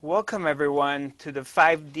Welcome everyone to the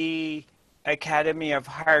 5D Academy of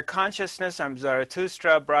Higher Consciousness. I'm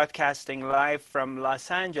Zarathustra, broadcasting live from Los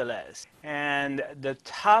Angeles. And the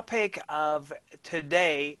topic of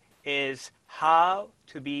today is how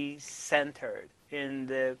to be centered in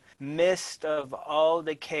the midst of all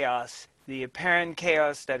the chaos, the apparent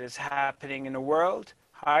chaos that is happening in the world,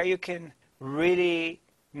 how you can really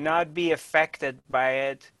not be affected by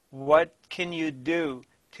it. What can you do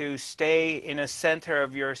to stay in a center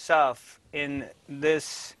of yourself in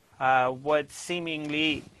this what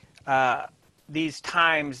seemingly these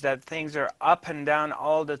times that things are up and down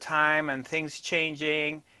all the time and things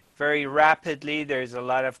changing very rapidly. There's a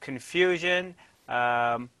lot of confusion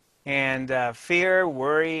and fear,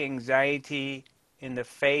 worry, anxiety in the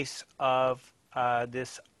face of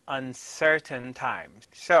this uncertain times.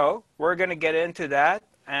 So we're going to get into that,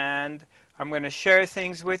 and I'm going to share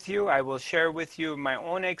things with you. I will share with you my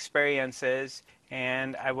own experiences,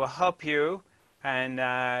 and I will help you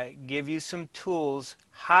and give you some tools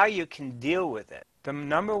how you can deal with it. The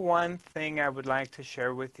number one thing I would like to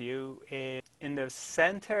share with you is in the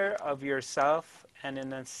center of yourself and in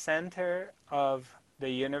the center of the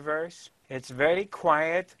universe, it's very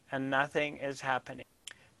quiet and nothing is happening.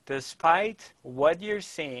 Despite what you're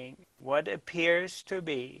seeing, what appears to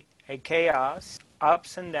be a chaos,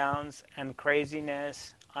 ups and downs and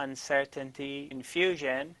craziness, uncertainty,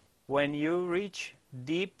 confusion, when you reach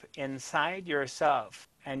deep inside yourself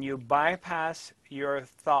and you bypass your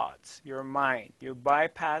thoughts, your mind, you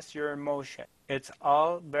bypass your emotion, it's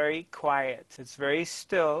all very quiet. It's very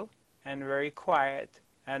still and very quiet,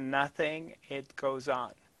 and nothing it goes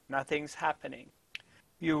on. Nothing's happening.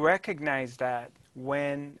 You recognize that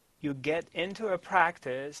when you get into a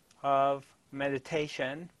practice of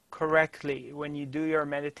meditation correctly, when you do your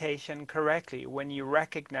meditation correctly, when you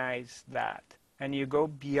recognize that and you go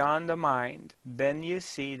beyond the mind, then you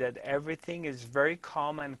see that everything is very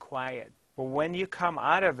calm and quiet. But when you come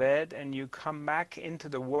out of it and you come back into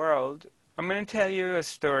the world, I'm going to tell you a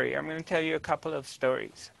story. I'm going to tell you a couple of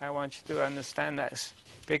stories. I want you to understand this.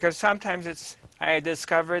 Because sometimes I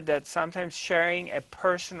discovered that sometimes sharing a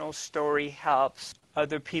personal story helps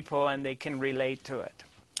other people and they can relate to it.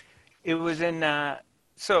 It was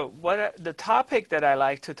the topic that I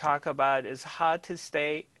like to talk about is how to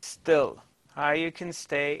stay still. How you can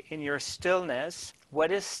stay in your stillness.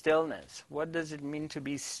 What is stillness? What does it mean to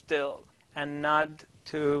be still and not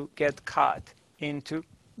to get caught into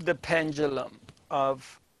the pendulum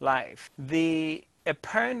of life? The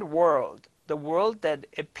apparent world, the world that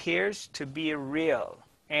appears to be real,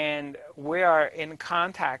 and we are in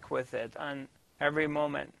contact with it on every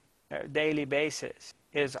moment, daily basis,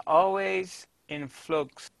 is always in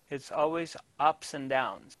flux. It's always ups and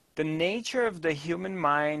downs. The nature of the human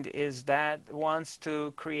mind is that it wants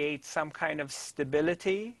to create some kind of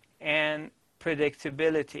stability and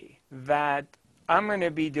predictability, that I'm going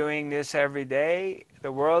to be doing this every day,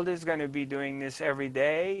 the world is going to be doing this every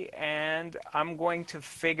day, and I'm going to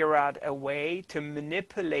figure out a way to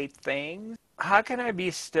manipulate things. How can I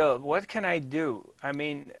be still? What can I do? I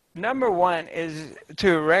mean, number one is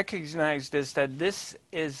to recognize that this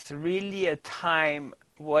is really a time.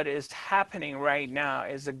 What is happening right now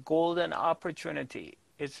is a golden opportunity.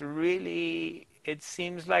 It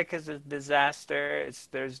seems like it's a disaster.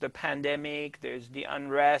 There's the pandemic, there's the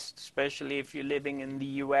unrest, especially if you're living in the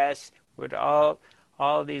US with all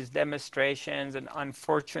these demonstrations and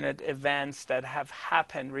unfortunate events that have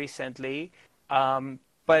happened recently.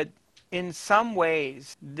 But in some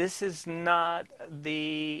ways, this is not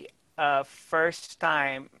the first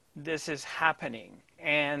time this is happening.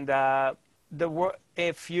 And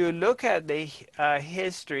if you look at the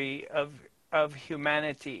history of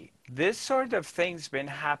humanity, this sort of thing's been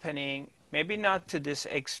happening, maybe not to this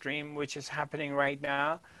extreme, which is happening right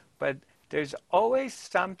now, but there's always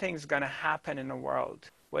something's going to happen in the world,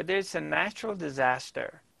 whether it's a natural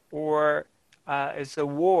disaster or it's a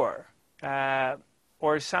war,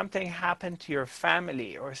 or something happened to your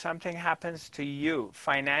family, or something happens to you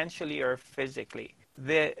financially or physically.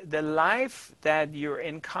 The life that you're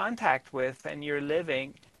in contact with and you're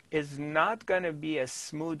living is not going to be a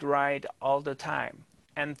smooth ride all the time.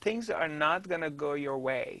 And things are not going to go your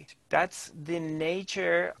way. That's the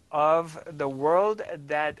nature of the world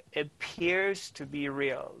that appears to be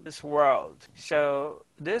real, this world. So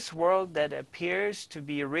this world that appears to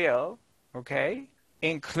be real, okay,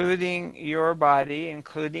 including your body,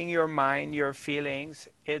 including your mind, your feelings,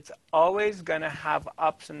 it's always going to have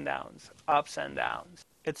ups and downs, ups and downs.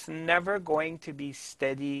 It's never going to be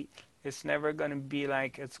steady. It's never going to be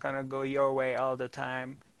like it's going to go your way all the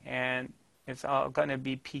time, and it's all going to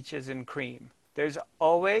be peaches and cream. There's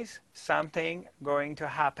always something going to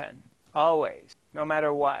happen. Always. No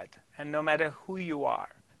matter what. And no matter who you are.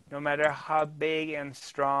 No matter how big and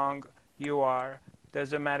strong you are.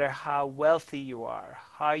 Doesn't matter how wealthy you are.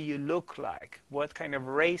 How you look like. What kind of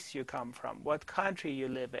race you come from. What country you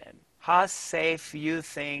live in. How safe you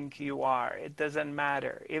think you are. It doesn't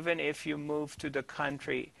matter. Even if you move to the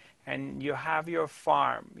country and you have your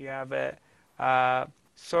farm. You have a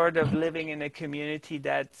sort of living in a community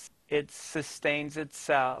that it sustains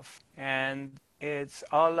itself and it's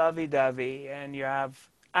all lovey-dovey, and you have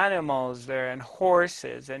animals there and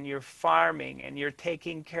horses, and you're farming and you're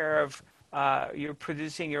taking care of you're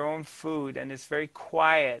producing your own food, and it's very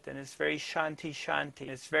quiet and it's very shanti,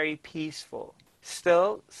 it's very peaceful.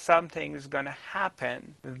 Still, something is going to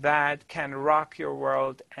happen that can rock your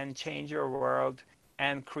world and change your world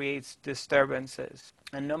and creates disturbances.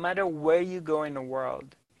 And no matter where you go in the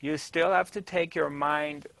world, you still have to take your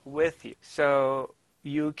mind with you. So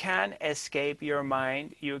you can escape your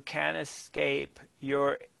mind, you can escape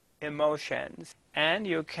your emotions, and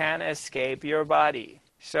you can escape your body.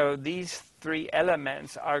 So these three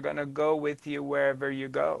elements are going to go with you wherever you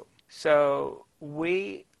go. So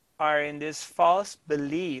we are in this false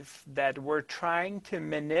belief that we're trying to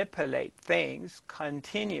manipulate things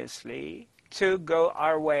continuously to go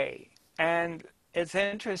our way. And it's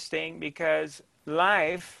interesting because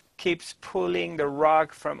life keeps pulling the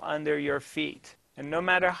rug from under your feet. And no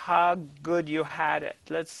matter how good you had it,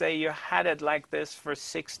 let's say you had it like this for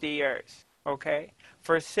 60 years, okay?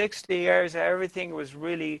 For 60 years, everything was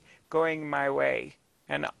really going my way.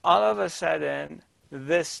 And all of a sudden,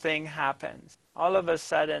 this thing happens. All of a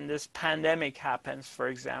sudden, this pandemic happens, for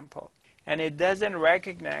example. And it doesn't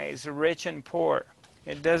recognize rich and poor.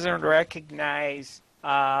 It doesn't recognize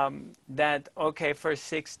that, okay, for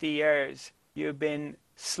 60 years, you've been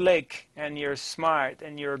slick and you're smart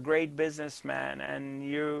and you're a great businessman and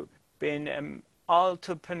you've been an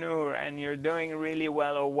entrepreneur and you're doing really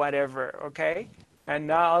well or whatever, okay? And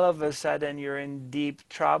now all of a sudden you're in deep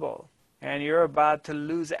trouble and you're about to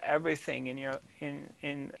lose everything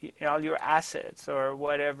in all your assets or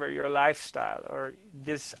whatever, your lifestyle or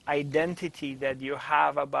this identity that you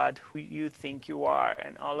have about who you think you are,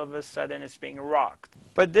 and all of a sudden it's being rocked.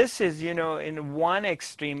 But this is, in one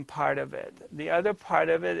extreme part of it. The other part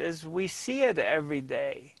of it is we see it every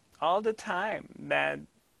day, all the time, that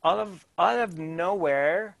out of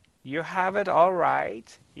nowhere, you have it all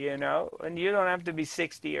right, and you don't have to be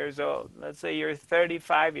 60 years old. Let's say you're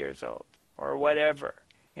 35 years old or whatever,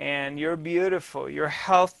 and you're beautiful, you're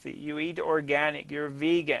healthy, you eat organic, you're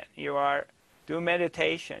vegan, do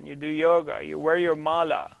meditation, you do yoga, you wear your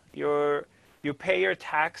mala, you pay your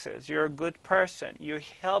taxes, you're a good person, you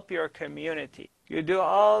help your community, you do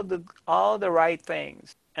all the right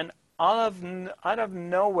things, and out of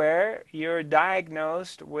nowhere, you're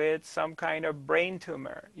diagnosed with some kind of brain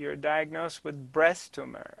tumor. You're diagnosed with breast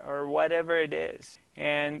tumor or whatever it is.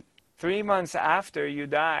 And 3 months after you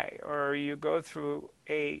die, or you go through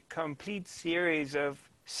a complete series of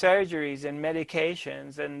surgeries and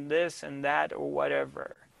medications and this and that or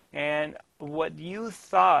whatever. And what you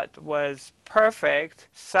thought was perfect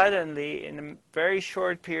suddenly in a very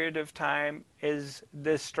short period of time is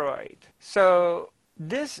destroyed. So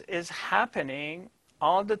this is happening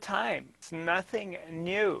all the time. It's nothing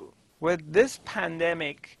new. With this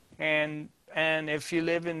pandemic, and if you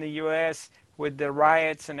live in the US with the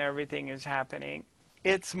riots and everything is happening,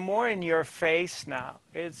 it's more in your face now.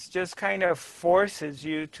 It's just kind of forces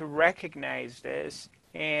you to recognize this,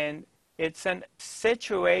 and it's a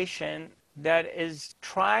situation that is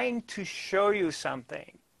trying to show you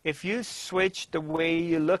something. If you switch the way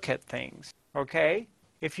you look at things, okay?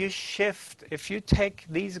 If you shift, if you take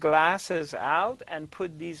these glasses out and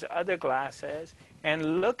put these other glasses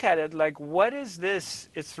and look at it like, what is this?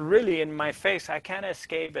 It's really in my face. I can't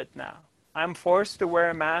escape it now. I'm forced to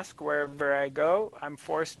wear a mask wherever I go. I'm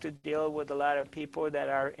forced to deal with a lot of people that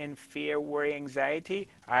are in fear, worry, anxiety.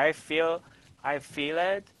 I feel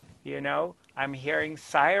it, I'm hearing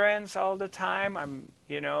sirens all the time.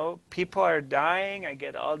 People are dying. I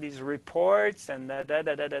get all these reports and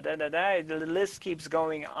the list keeps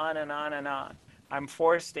going on and on and on. I'm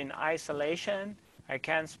forced in isolation. I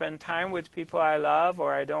can't spend time with people I love,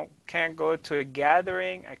 or can't go to a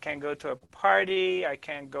gathering. I can't go to a party. I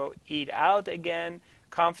can't go eat out again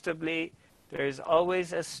comfortably. There's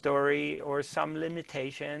always a story or some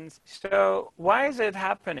limitations. So why is it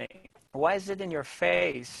happening? Why is it in your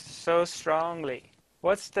face so strongly?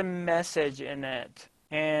 What's the message in it?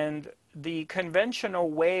 And the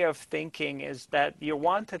conventional way of thinking is that you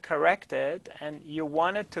want to correct it and you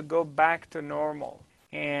want it to go back to normal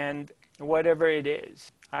and whatever it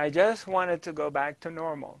is. I just wanted to go back to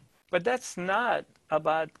normal. But that's not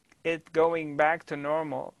about it going back to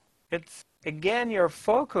normal. It's, again, your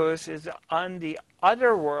focus is on the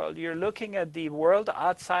other world. You're looking at the world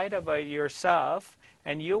outside of yourself,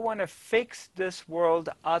 and you want to fix this world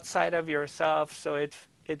outside of yourself so it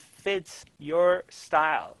fits your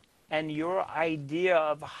style and your idea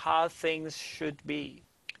of how things should be.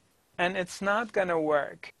 And it's not going to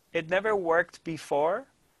work. It never worked before,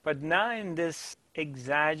 but now in this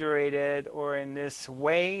exaggerated or in this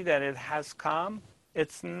way that it has come,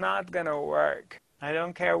 it's not going to work. I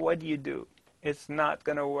don't care what you do. It's not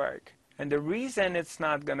going to work. And the reason it's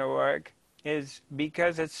not going to work is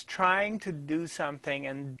because it's trying to do something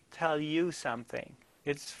and tell you something.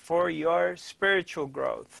 It's for your spiritual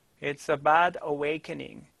growth. It's about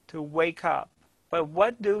awakening, to wake up. But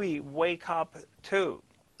what do we wake up to?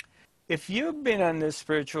 If you've been on this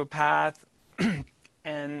spiritual path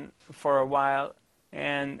and for a while,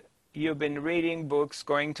 and you've been reading books,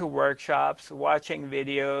 going to workshops, watching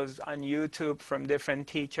videos on YouTube from different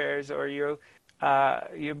teachers, or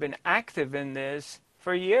you've been active in this,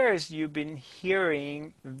 for years you've been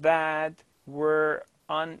hearing that we're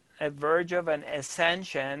on a verge of an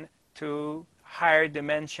ascension to higher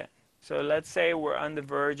dimension. So let's say we're on the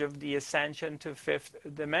verge of the ascension to fifth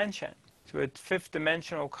dimension, to a fifth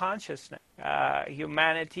dimensional consciousness.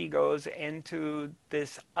 Humanity goes into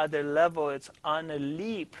this other level. It's on a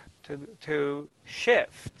leap to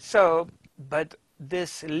shift. So, but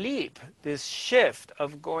this leap, this shift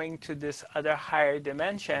of going to this other higher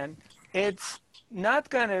dimension, it's not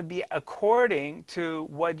going to be according to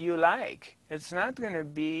what you like. It's not going to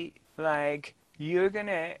be like you're going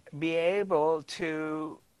to be able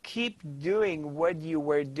to keep doing what you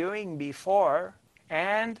were doing before,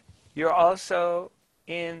 and you're also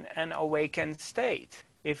in an awakened state.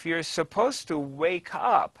 If you're supposed to wake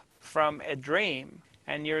up from a dream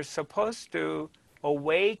and you're supposed to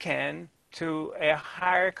awaken to a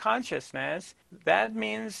higher consciousness, that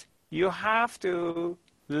means you have to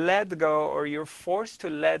let go, or you're forced to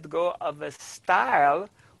let go of a style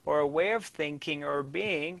or a way of thinking or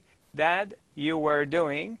being that you were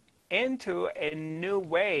doing into a new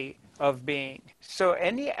way of being. So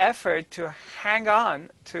any effort to hang on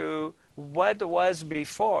to what was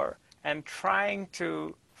before and trying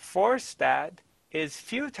to force that is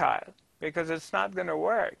futile, because it's not going to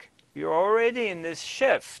work. You're already in this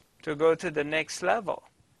shift to go to the next level.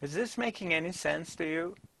 Is this making any sense to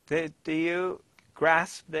you? Do you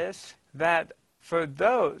grasp this? That for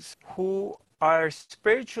those who are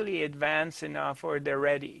spiritually advanced enough, or they're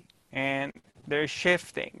ready, and they're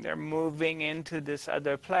shifting, they're moving into this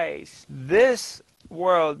other place, this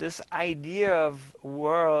world, this idea of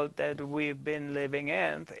world that we've been living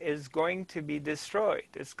in is going to be destroyed.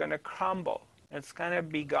 It's going to crumble. It's going to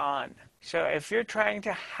be gone. So if you're trying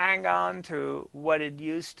to hang on to what it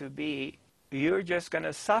used to be, you're just going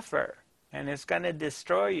to suffer, and it's going to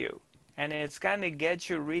destroy you. And it's going to get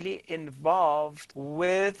you really involved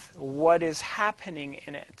with what is happening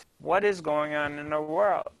in it, what is going on in the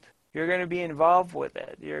world. You're going to be involved with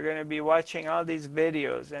it. You're going to be watching all these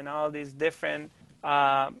videos and all these different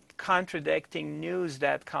contradicting news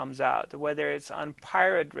that comes out, whether it's on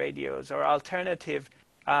pirate radios or alternative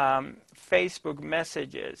Facebook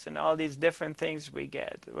messages and all these different things we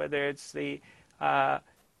get, whether it's the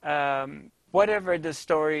whatever the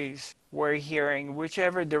stories we're hearing,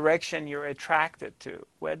 whichever direction you're attracted to,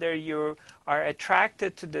 whether you are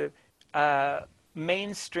attracted to the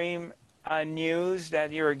mainstream news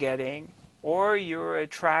that you're getting, or you're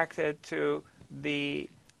attracted to the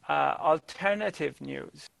alternative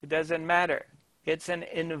news. It doesn't matter. It's an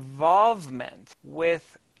involvement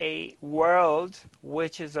with a world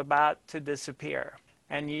which is about to disappear,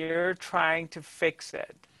 and you're trying to fix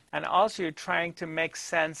it. And also you're trying to make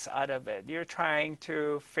sense out of it. You're trying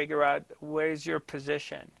to figure out where's your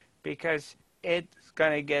position, because it's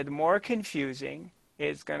going to get more confusing.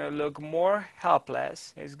 It's going to look more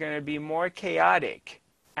helpless. It's going to be more chaotic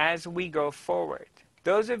as we go forward.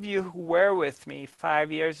 Those of you who were with me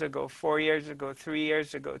 5 years ago, 4 years ago, 3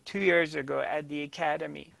 years ago, 2 years ago at the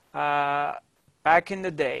Academy, back in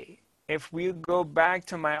the day, if we go back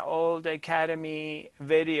to my old Academy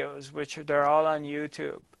videos, which they're all on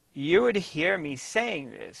YouTube, you would hear me saying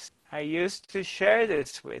this. I used to share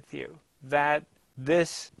this with you, that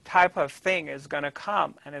this type of thing is going to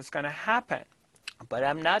come and it's going to happen. But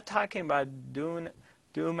I'm not talking about doom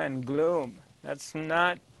and gloom. That's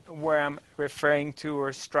not where I'm referring to,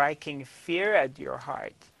 or striking fear at your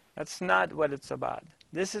heart. That's not what it's about.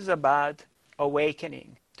 This is about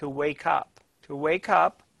awakening, to wake up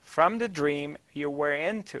from the dream you were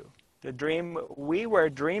into, the dream we were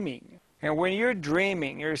dreaming. And when you're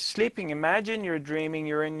dreaming, you're sleeping, imagine you're dreaming,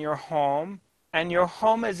 you're in your home, and your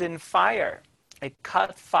home is in fire. It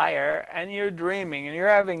caught fire, and you're dreaming, and you're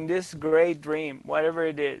having this great dream, whatever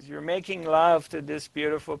it is. You're making love to this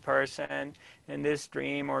beautiful person in this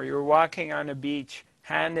dream, or you're walking on a beach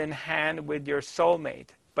hand in hand with your soulmate,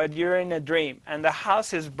 but you're in a dream, and the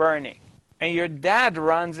house is burning. And your dad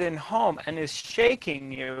runs in home and is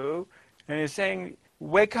shaking you, and is saying,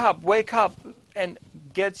 wake up, and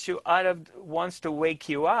gets you out of, wants to wake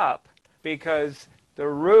you up, because the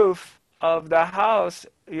roof of the house,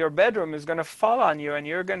 your bedroom, is going to fall on you and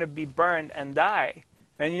you're going to be burned and die.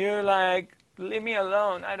 And you're like, leave me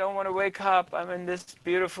alone, I don't want to wake up, I'm in this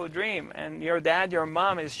beautiful dream. And your dad, your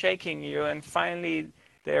mom is shaking you, and finally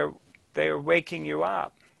they're waking you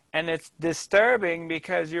up. And it's disturbing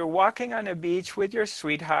because you're walking on a beach with your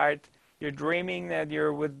sweetheart, you're dreaming that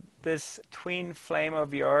you're with this twin flame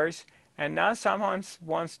of yours, and now someone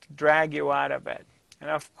wants to drag you out of it.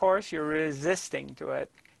 And of course you're resisting to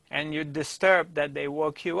it, and you're disturbed that they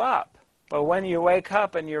woke you up. But when you wake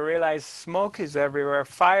up and you realize smoke is everywhere,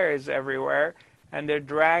 fire is everywhere, and they're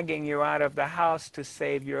dragging you out of the house to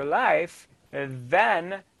save your life,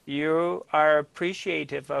 then you are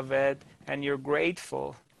appreciative of it and you're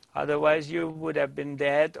grateful. Otherwise you would have been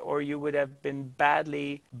dead, or you would have been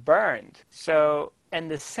badly burned. So,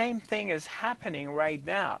 and the same thing is happening right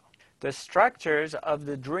now. The structures of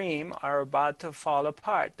the dream are about to fall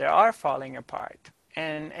apart. They are falling apart.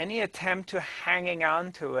 And any attempt to hanging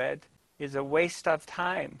on to it is a waste of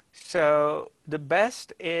time. So the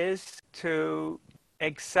best is to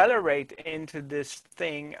accelerate into this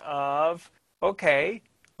thing of, okay,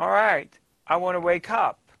 all right, I want to wake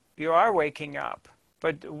up. You are waking up,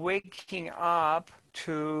 but waking up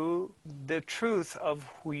to the truth of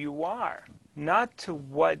who you are, not to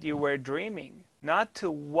what you were dreaming, not to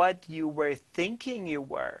what you were thinking you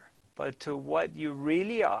were, but to what you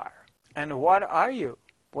really are. And what are you?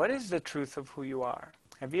 What is the truth of who you are?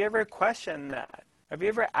 Have you ever questioned that? Have you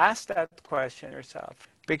ever asked that question yourself?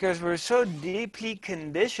 Because we're so deeply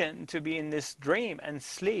conditioned to be in this dream and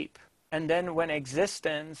sleep. And then when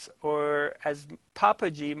existence, or as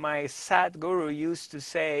Papaji, my Sat Guru, used to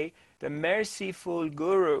say, the merciful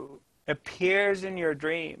Guru appears in your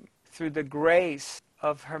dream through the grace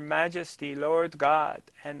of Her Majesty, Lord God,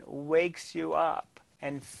 and wakes you up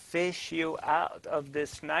and fish you out of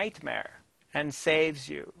this nightmare and saves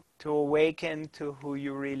you to awaken to who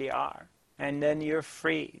you really are. And then you're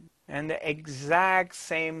freed. And the exact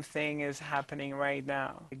same thing is happening right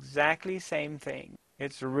now. Exactly same thing.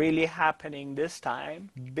 It's really happening this time,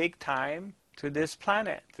 big time, to this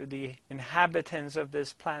planet, to the inhabitants of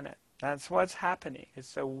this planet. That's what's happening.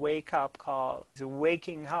 It's a wake-up call. It's a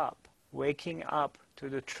waking up to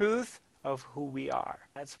the truth of who we are.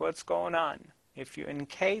 That's what's going on. If you're in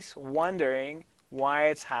case wondering why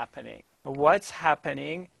it's happening, what's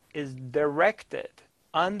happening is directed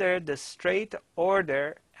under the straight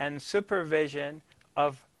order and supervision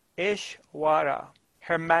of Ishvara,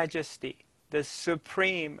 Her Majesty. The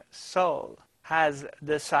Supreme Soul has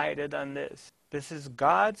decided on this. This is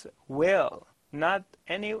God's will, not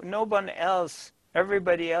no one else.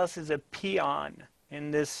 Everybody else is a peon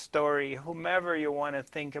in this story, whomever you want to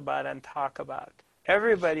think about and talk about.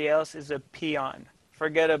 Everybody else is a peon.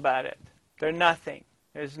 Forget about it. They're nothing.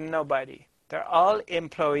 There's nobody. They're all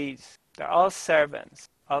employees. They're all servants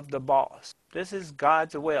of the boss. This is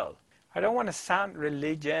God's will. I don't want to sound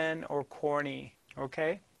religion or corny,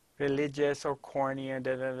 okay? Religious or corny or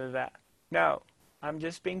da-da-da-da. No, I'm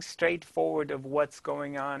just being straightforward of what's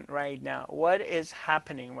going on right now. What is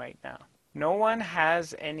happening right now? No one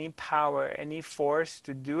has any power, any force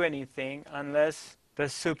to do anything unless the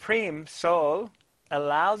Supreme Soul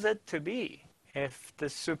allows it to be. If the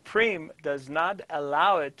Supreme does not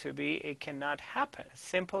allow it to be, it cannot happen.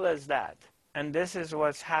 Simple as that. And this is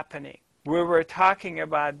what's happening. We were talking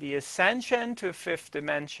about the ascension to fifth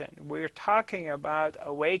dimension. We're talking about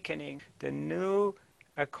awakening, the new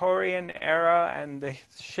Aquarian era and the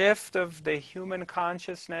shift of the human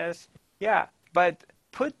consciousness. Yeah, but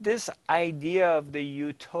put this idea of the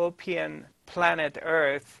utopian planet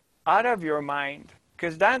Earth out of your mind,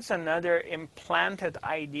 because that's another implanted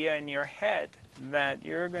idea in your head that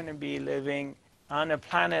you're going to be living on a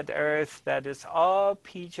planet Earth that is all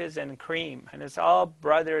peaches and cream, and it's all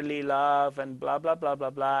brotherly love and blah, blah, blah, blah,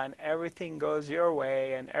 blah, and everything goes your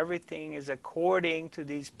way, and everything is according to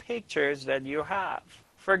these pictures that you have.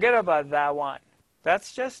 Forget about that one.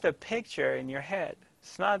 That's just a picture in your head.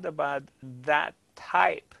 It's not about that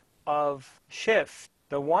type of shift.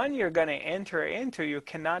 The one you're going to enter into, you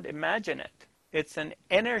cannot imagine it. It's an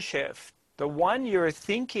inner shift. The one you're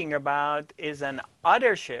thinking about is an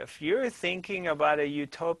other shift. You're thinking about a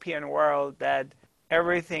utopian world that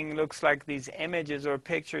everything looks like these images or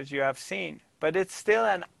pictures you have seen. But it's still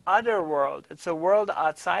an other world. It's a world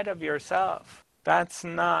outside of yourself. That's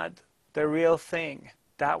not the real thing.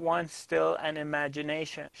 That one's still an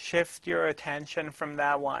imagination. Shift your attention from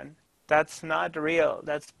that one. That's not real.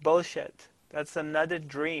 That's bullshit. That's another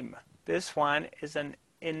dream. This one is an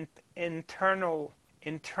internal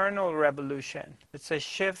revolution. It's a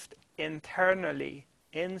shift internally,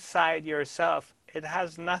 inside yourself. It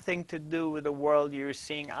has nothing to do with the world you're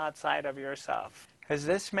seeing outside of yourself. Is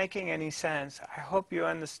this making any sense? I hope you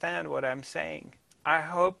understand what I'm saying. I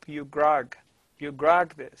hope you grok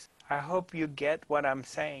this. I hope you get what I'm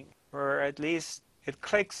saying, or at least it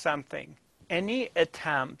clicks something. Any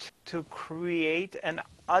attempt to create an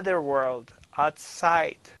other world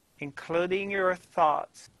outside, including your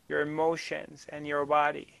thoughts, your emotions, and your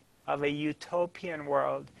body, of a utopian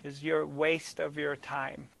world is your waste of your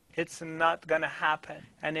time. It's not going to happen.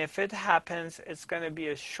 And if it happens, it's going to be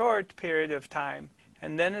a short period of time,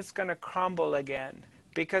 and then it's going to crumble again,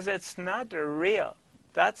 because it's not real.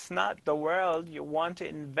 That's not the world you want to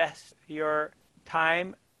invest your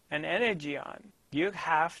time and energy on. You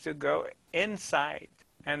have to go inside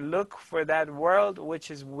and look for that world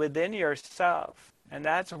which is within yourself. And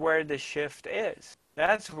that's where the shift is.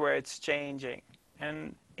 That's where it's changing.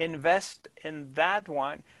 And invest in that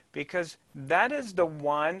one, because that is the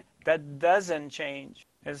one that doesn't change.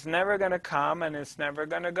 It's never going to come and it's never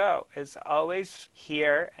going to go. It's always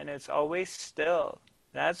here and it's always still.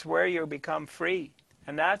 That's where you become free.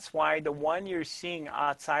 And that's why the one you're seeing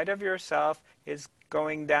outside of yourself is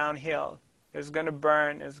going downhill. It's going to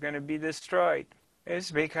burn. It's going to be destroyed. It's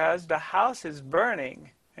because the house is burning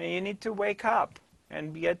and you need to wake up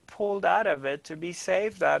and get pulled out of it to be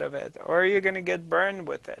saved out of it, or you're going to get burned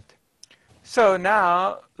with it. So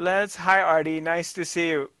now, hi Artie, nice to see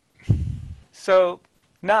you. So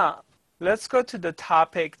now, let's go to the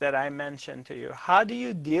topic that I mentioned to you. How do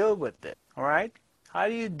you deal with this, all right? How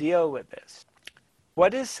do you deal with this?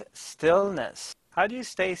 What is stillness? How do you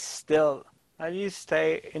stay still? How do you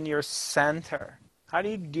stay in your center? How do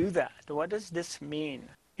you do that? What does this mean?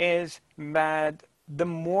 Is that the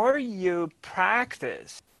more you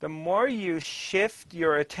practice, the more you shift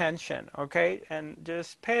your attention, okay? And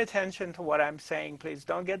just pay attention to what I'm saying, please.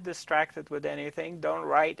 Don't get distracted with anything. Don't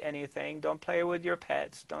write anything. Don't play with your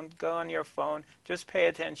pets. Don't go on your phone. Just pay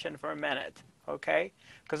attention for a minute, okay?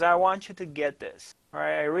 Because I want you to get this, all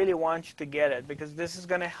right? I really want you to get it, because this is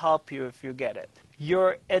going to help you if you get it.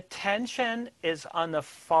 Your attention is on a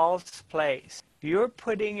false place. You're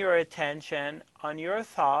putting your attention on your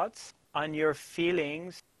thoughts, on your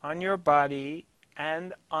feelings, on your body,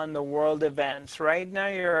 and on the world events. Right now,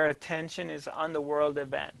 your attention is on the world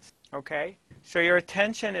events, okay? So your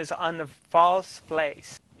attention is on the false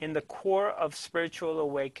place, in the core of spiritual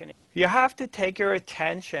awakening. You have to take your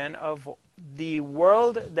attention of the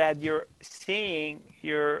world that you're seeing,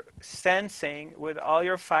 you're sensing with all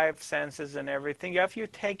your five senses and everything. You have to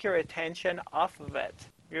take your attention off of it.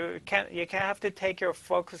 You can't have to take your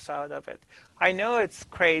focus out of it. I know it's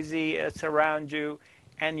crazy, it's around you,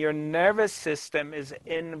 and your nervous system is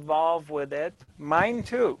involved with it. Mine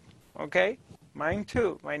too, okay? Mine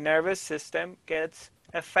too. My nervous system gets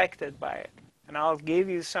affected by it. And I'll give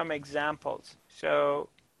you some examples. So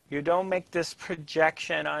you don't make this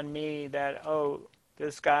projection on me that, oh,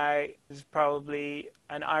 this guy is probably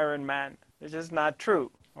an Iron Man. It's just not true,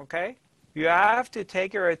 okay? You have to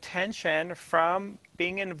take your attention from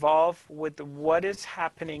being involved with what is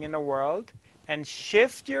happening in the world and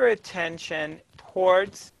shift your attention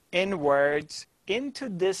towards inwards into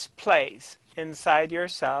this place inside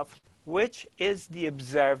yourself, which is the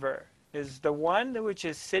observer, is the one which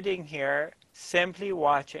is sitting here simply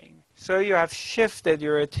watching. So you have shifted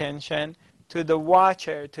your attention to the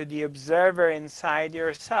watcher, to the observer inside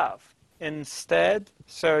yourself. Instead,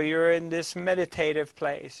 so you're in this meditative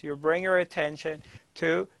place. You bring your attention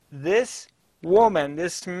to this woman,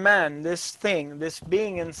 this man, this thing, this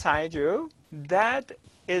being inside you that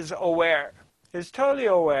is aware, is totally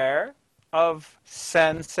aware of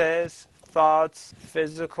senses, thoughts,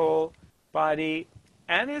 physical, body,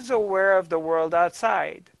 and is aware of the world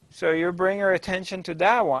outside. So you bring your attention to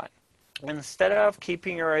that one instead of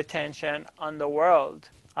keeping your attention on the world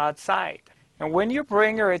outside. And when you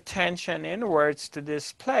bring your attention inwards to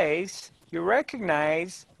this place, you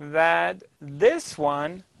recognize that this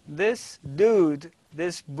one, this dude,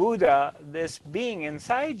 this Buddha, this being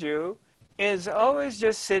inside you is always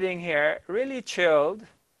just sitting here, really chilled,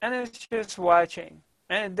 and it's just watching.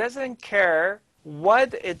 And it doesn't care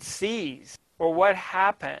what it sees or what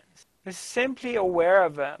happens. It's simply aware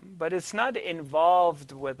of them, but it's not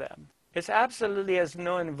involved with them. It absolutely has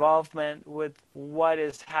no involvement with what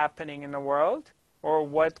is happening in the world or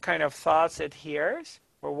what kind of thoughts it hears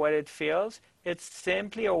or what it feels. It's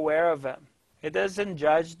simply aware of them. It doesn't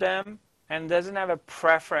judge them and doesn't have a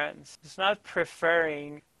preference. It's not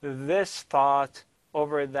preferring this thought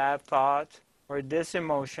over that thought or this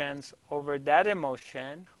emotions over that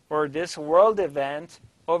emotion or this world event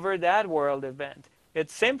over that world event.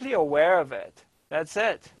 It's simply aware of it. That's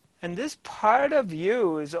it. And this part of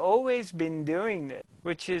you has always been doing it,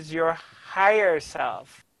 which is your higher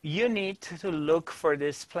self. You need to look for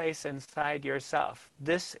this place inside yourself.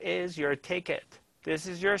 This is your ticket. This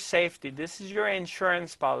is your safety. This is your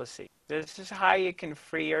insurance policy. This is how you can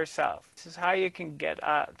free yourself. This is how you can get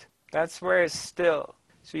out. That's where it's still.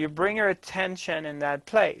 So you bring your attention in that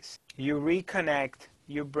place. You reconnect.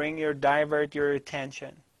 You divert your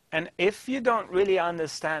attention. And if you don't really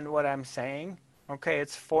understand what I'm saying, okay,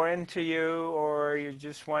 it's foreign to you, or you're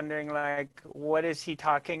just wondering like, what is he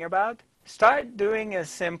talking about? Start doing a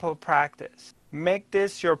simple practice. Make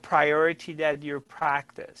this your priority that you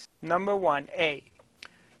practice. Number 1,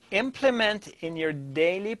 implement in your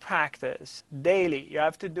daily practice, daily, you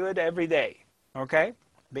have to do it every day, okay?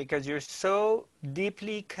 Because you're so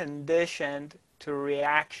deeply conditioned to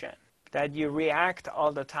reaction that you react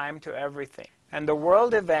all the time to everything. And the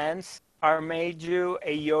world events are made you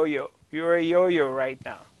a yo-yo. You're a yo-yo right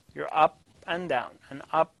now. You're up and down and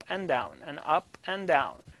up and down and up and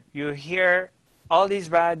down. You hear all these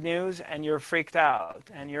bad news and you're freaked out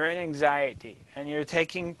and you're in anxiety and you're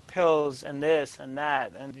taking pills and this and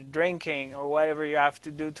that and drinking or whatever you have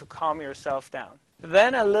to do to calm yourself down.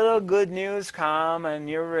 Then a little good news come and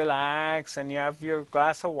you relax and you have your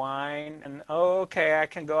glass of wine and, oh, okay, I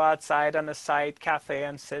can go outside on a side cafe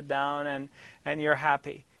and sit down and you're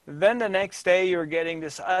happy. Then the next day you're getting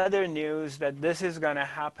this other news that this is going to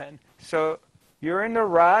happen. So you're in the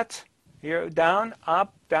rut, you're down,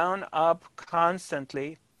 up,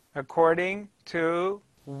 constantly according to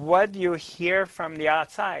what you hear from the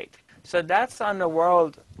outside. So that's on the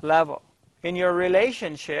world level. In your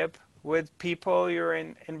relationship with people you're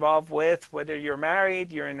involved with, whether you're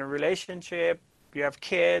married, you're in a relationship, you have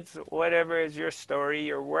kids, whatever is your story,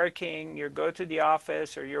 you're working, you go to the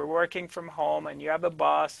office, or you're working from home and you have a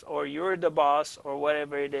boss, or you're the boss, or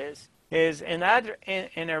whatever it is the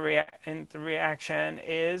reaction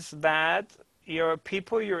is that your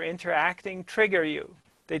people you're interacting trigger you.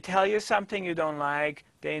 They tell you something you don't like,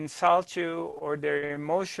 they insult you, or they're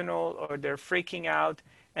emotional, or they're freaking out,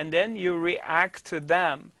 and then you react to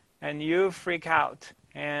them, and you freak out,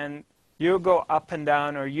 and you go up and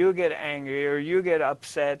down, or you get angry, or you get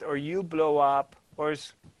upset, or you blow up, or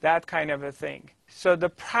that kind of a thing. So the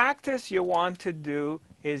practice you want to do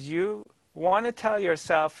is you want to tell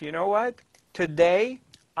yourself, you know what? Today,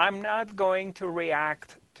 I'm not going to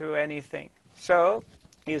react to anything. So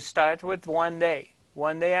you start with 1 day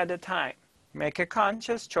at a time. Make a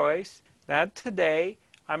conscious choice that today,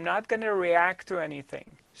 I'm not going to react to anything.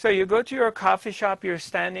 So you go to your coffee shop, you're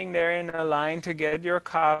standing there in a line to get your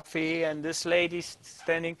coffee, and this lady's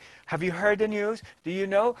standing, have you heard the news? Do you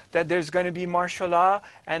know that there's going to be martial law,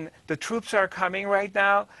 and the troops are coming right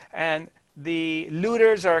now, and the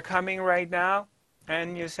looters are coming right now?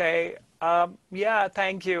 And you say, yeah,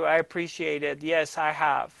 thank you, I appreciate it, yes, I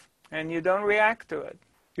have. And you don't react to it.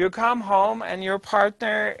 You come home and your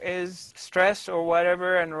partner is stressed or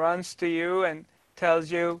whatever and runs to you and tells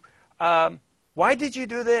you, why did you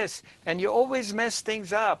do this? And you always mess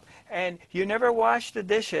things up, and you never wash the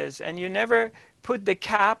dishes, and you never put the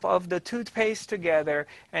cap of the toothpaste together,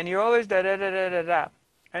 and you always da-da-da-da-da-da.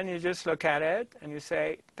 And you just look at it and you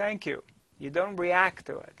say, thank you. You don't react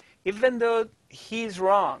to it. Even though he's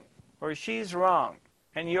wrong or she's wrong,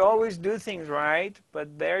 and you always do things right,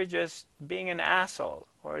 but they're just being an asshole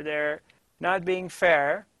or they're not being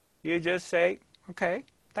fair, you just say, okay,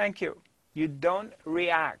 thank you. You don't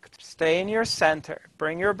react. Stay in your center.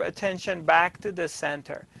 Bring your attention back to the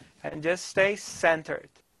center and just stay centered.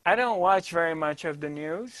 I don't watch very much of the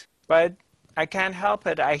news, but I can't help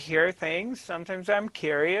it. I hear things. Sometimes I'm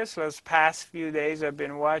curious. Those past few days I've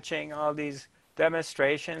been watching all these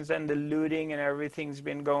demonstrations and the looting and everything's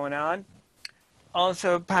been going on.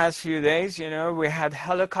 Also, past few days, we had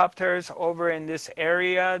helicopters over in this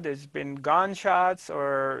area. There's been gunshots,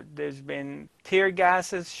 or there's been tear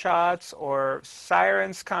gases shots, or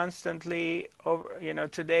sirens constantly.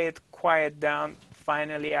 Today it quieted down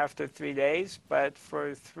finally after 3 days, but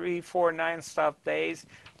for 3, 4 non-stop days,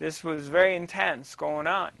 this was very intense going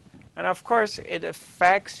on. And of course, it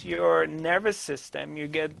affects your nervous system. You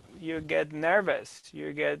get nervous.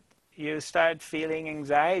 you start feeling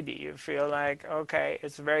anxiety. You feel like, okay,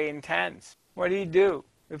 it's very intense. What do?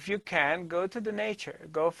 If you can, go to the nature.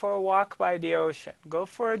 Go for a walk by the ocean. Go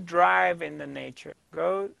for a drive in the nature.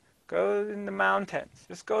 Go in the mountains.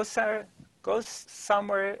 Just go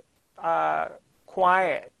somewhere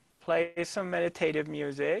quiet. Play some meditative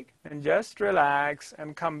music and just relax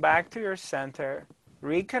and come back to your center.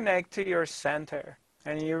 Reconnect to your center,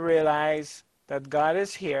 and you realize that God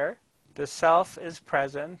is here, the self is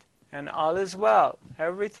present, and all is well.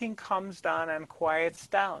 Everything comes down and quiets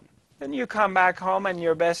down. Then you come back home and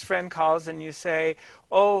your best friend calls and you say,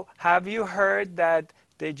 oh, have you heard that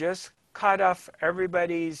they just cut off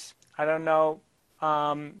everybody's, I don't know,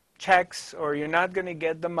 checks, or you're not going to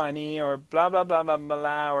get the money, or blah, blah, blah, blah,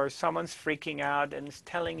 blah, or someone's freaking out and is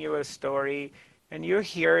telling you a story, and you're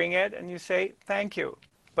hearing it and you say, thank you.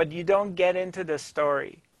 But you don't get into the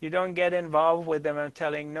story. You don't get involved with them and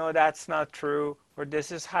telling, no, that's not true, or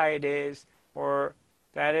this is how it is, or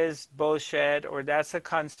that is bullshit, or that's a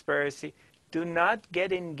conspiracy. Do not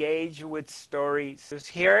get engaged with stories. Just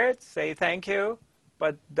hear it, say thank you,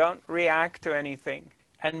 but don't react to anything.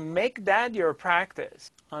 And make that your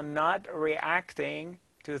practice on not reacting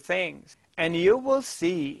to things. And you will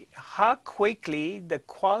see how quickly the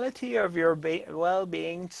quality of your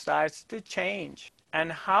well-being starts to change,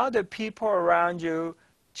 and how the people around you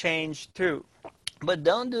change too. But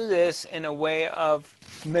don't do this in a way of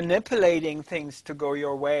manipulating things to go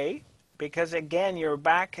your way, because again, you're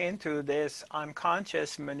back into this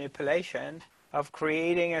unconscious manipulation of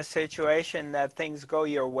creating a situation that things go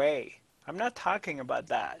your way. I'm not talking about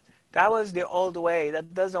that. That was the old way.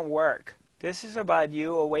 That doesn't work. This is about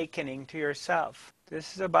you awakening to yourself.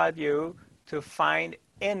 This is about you to find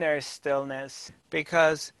inner stillness,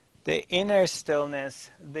 because the inner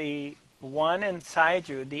stillness, the one inside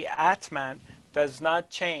you, the Atman, does not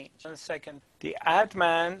change. 1 second. The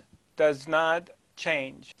Atman does not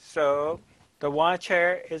change. So the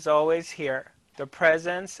watcher is always here. The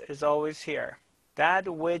presence is always here. That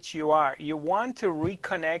which you are. You want to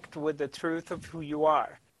reconnect with the truth of who you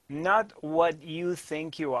are, not what you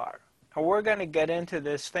think you are. And we're going to get into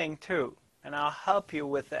this thing too, and I'll help you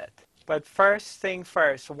with it. But first thing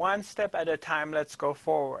first, one step at a time, let's go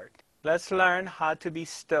forward. Let's learn how to be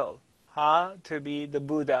still, how to be the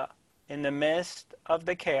Buddha in the midst of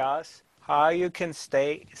the chaos, how you can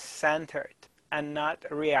stay centered and not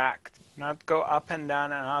react, not go up and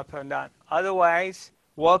down and up and down. Otherwise,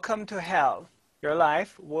 welcome to hell. Your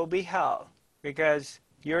life will be hell, because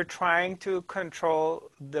you're trying to control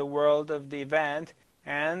the world of the event,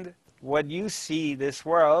 and what you see, this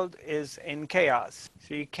world, is in chaos.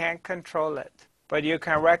 So you can't control it. But you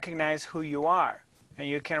can recognize who you are, and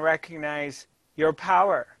you can recognize your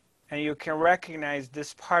power, and you can recognize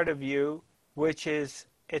this part of you which is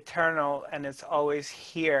eternal, and it's always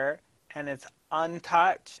here, and it's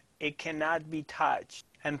untouched. It cannot be touched.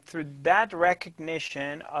 And through that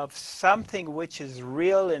recognition of something which is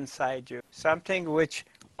real inside you, something which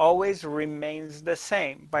always remains the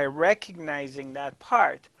same, by recognizing that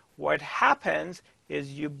part, what happens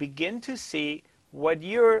is you begin to see what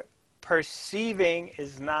you're perceiving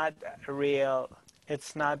is not real.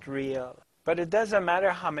 It's not real. But it doesn't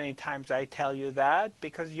matter how many times I tell you that,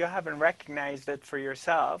 because you haven't recognized it for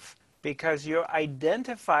yourself, because you're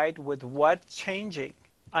identified with what's changing.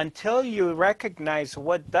 Until you recognize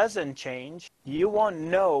what doesn't change, you won't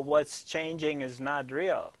know what's changing is not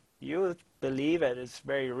real. You believe it is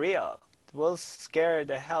very real. It will scare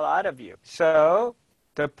the hell out of you. So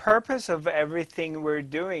the purpose of everything we're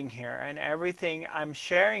doing here, and everything I'm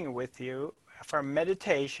sharing with you, from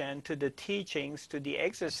meditation to the teachings to the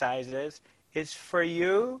exercises, is for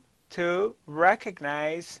you to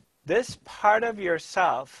recognize this part of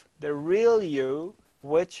yourself, the real you,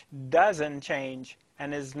 which doesn't change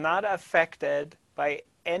and is not affected by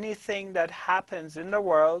anything that happens in the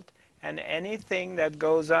world and anything that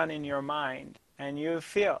goes on in your mind and you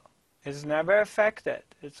feel. It's never affected.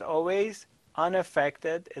 It's always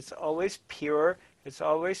unaffected. It's always pure. It's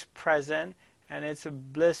always present, and it's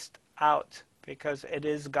blissed out, because it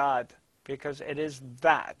is God, because it is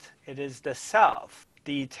that. It is the self,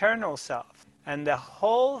 the eternal self. And the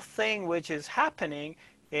whole thing which is happening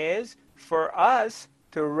is for us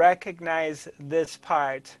to recognize this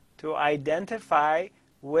part, to identify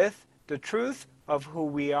with the truth of who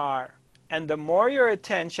we are. And the more your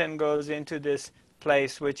attention goes into this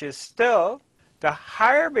place which is still, the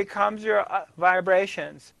higher becomes your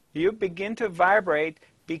vibrations. You begin to vibrate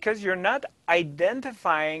because you're not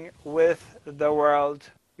identifying with the world.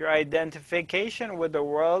 Your identification with the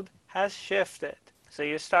world has shifted. So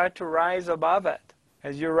you start to rise above it.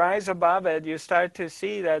 As you rise above it, you start to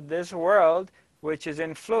see that this world which is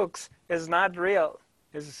in flux, is not real.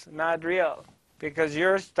 Is not real because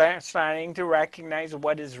you're starting to recognize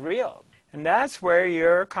what is real. And that's where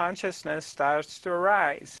your consciousness starts to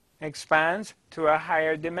rise, expands to a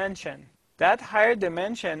higher dimension. That higher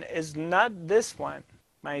dimension is not this one,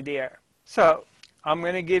 my dear. So I'm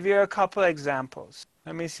going to give you a couple examples.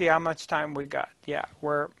 Let me see how much time we got. Yeah,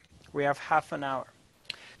 we have half an hour.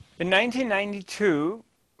 In 1992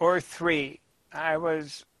 or 3, I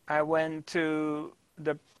went to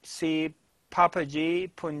see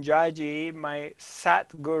Papaji Punjaji, my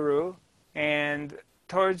Sat Guru, and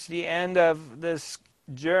towards the end of this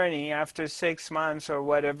journey, after 6 months or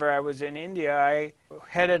whatever I was in India, I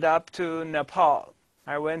headed up to Nepal.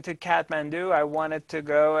 I went to Kathmandu. I wanted to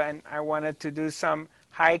go and I wanted to do some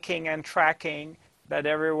hiking and trekking that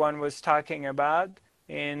everyone was talking about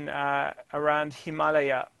in around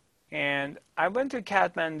Himalaya. And I went to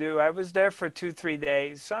Kathmandu. I was there for 2-3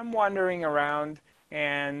 days. So I'm wandering around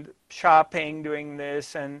and shopping, doing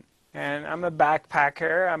this, and I'm a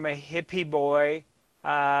backpacker. I'm a hippie boy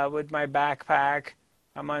with my backpack.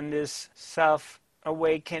 I'm on this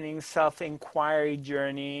self-awakening, self-inquiry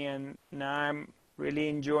journey, and now I'm really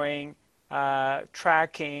enjoying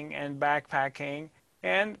trekking and backpacking.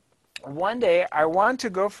 And one day I want to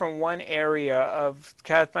go from one area of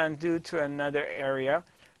Kathmandu to another area,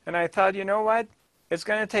 and I thought, you know what? It's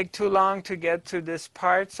going to take too long to get to this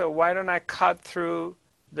part, so why don't I cut through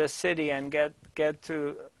the city and get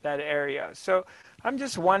to that area? So I'm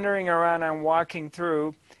just wandering around and walking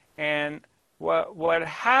through, and what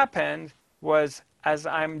happened was, as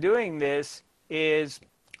I'm doing this, is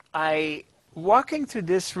I walking through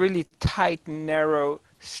this really tight, narrow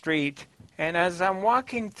street, and as I'm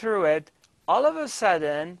walking through it, all of a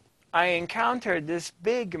sudden I encountered this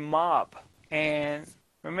big mob, and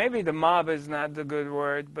or maybe the mob is not the good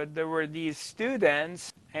word, but there were these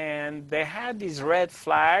students, and they had these red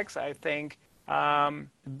flags, I think,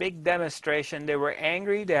 big demonstration. They were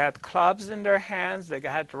angry. They had clubs in their hands. They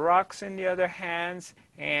had rocks in the other hands.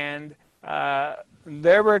 And so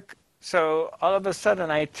all of a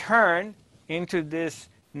sudden I turned into this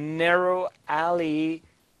narrow alley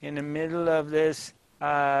in the middle of this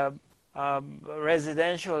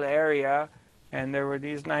residential area. And there were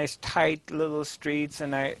these nice tight little streets,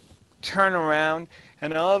 and I turn around,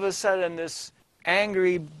 and all of a sudden this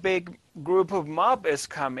angry big group of mob is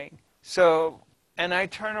coming. So, and I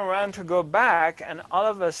turn around to go back, and all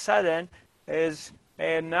of a sudden is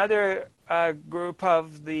another group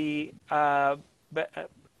of the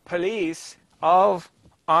police, all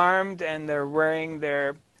armed, and they're wearing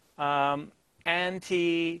their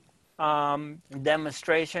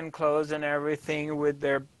anti-demonstration clothes and everything, with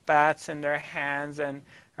their bats in their hands and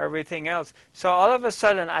everything else. So all of a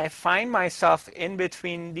sudden I find myself in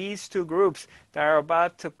between these two groups that are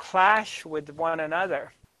about to clash with one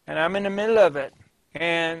another, and I'm in the middle of it.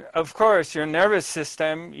 And of course your nervous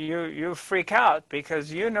system, you freak out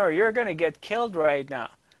because you know you're going to get killed right now.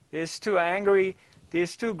 These two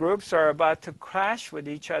groups are about to clash with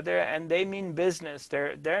each other, and they mean business.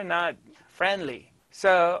 They're not friendly.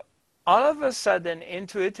 So all of a sudden,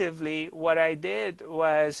 intuitively, what I did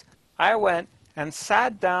was I went and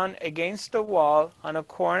sat down against the wall on a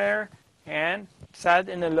corner and sat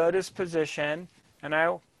in a lotus position, and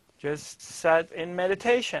I just sat in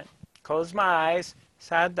meditation. Closed my eyes,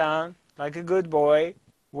 sat down like a good boy,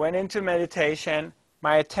 went into meditation.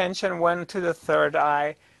 My attention went to the third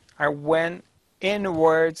eye. I went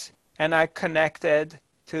inwards, and I connected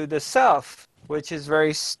to the self, which is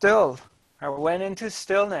very still. I went into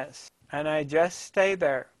stillness, and I just stayed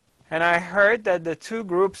there. And I heard that the two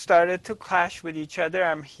groups started to clash with each other.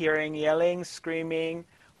 I'm hearing yelling, screaming,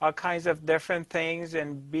 all kinds of different things,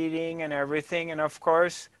 and beating and everything. And of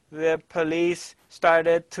course, the police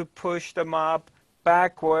started to push the mob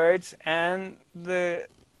backwards, and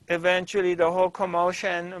eventually the whole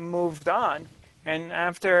commotion moved on. And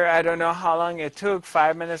after, I don't know how long it took,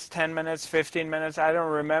 5 minutes, 10 minutes, 15 minutes, I don't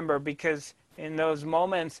remember, because in those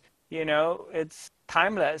moments, you know, it's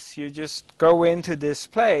timeless. You just go into this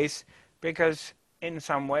place because in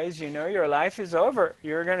some ways, you know, your life is over.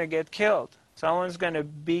 You're going to get killed. Someone's going to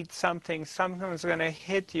beat something. Someone's going to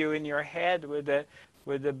hit you in your head with a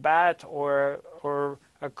bat or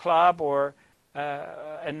a club or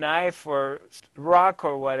a knife or rock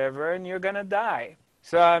or whatever, and you're going to die.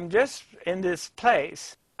 So I'm just in this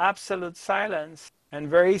place, absolute silence, and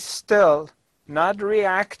very still, not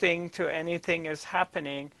reacting to anything is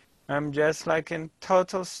happening. I'm just like in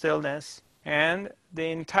total stillness, and the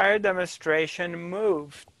entire demonstration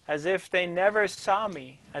moved as if they never saw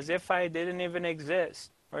me, as if I didn't even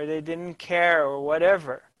exist, or they didn't care, or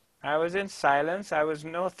whatever. I was in silence. I was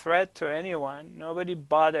no threat to anyone. Nobody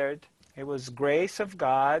bothered. It was grace of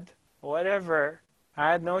God, whatever.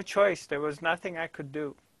 I had no choice. There was nothing I could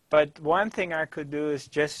do. But one thing I could do is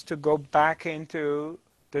just to go back into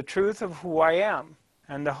the truth of who I am.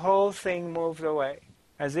 And the whole thing moved away.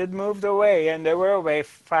 As it moved away, and they were away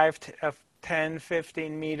 10,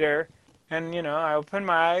 15 meter, and I opened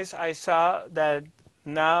my eyes. I saw that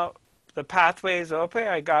now the pathway is open.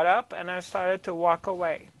 I got up and I started to walk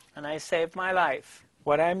away. And I saved my life.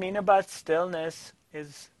 What I mean about stillness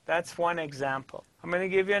is that's one example. I'm going to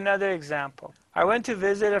give you another example. I went to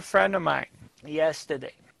visit a friend of mine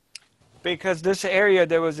yesterday. Because this area,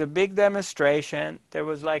 there was a big demonstration. There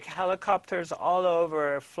was like helicopters all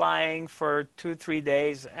over flying for 2-3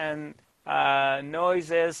 days, and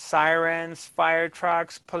noises, sirens, fire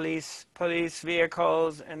trucks, police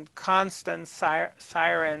vehicles, and constant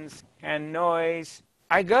sirens and noise.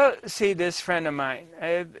 I go see this friend of mine.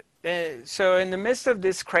 So in the midst of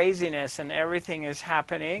this craziness and everything is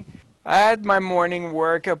happening, I had my morning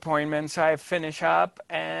work appointment, so I finish up,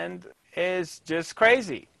 and it's just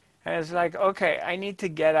crazy. And it's like, okay, I need to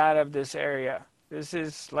get out of this area. This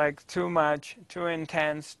is like too much, too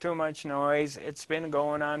intense, too much noise. It's been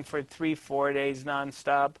going on for 3-4 days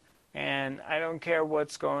nonstop, and I don't care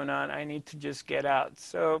what's going on. I need to just get out.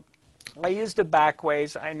 So I use the back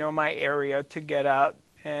ways. I know my area to get out.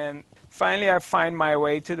 And finally, I find my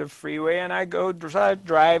way to the freeway, and I go start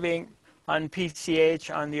driving on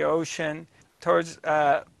PCH on the ocean towards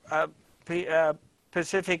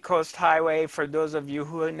Pacific Coast Highway. For those of you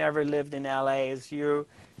who never lived in LA, is you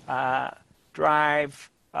drive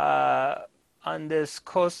on this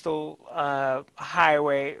coastal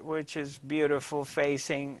highway, which is beautiful,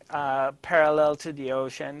 facing parallel to the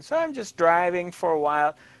ocean. So I'm just driving for a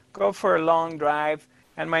while, go for a long drive,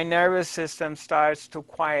 and my nervous system starts to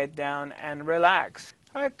quiet down and relax.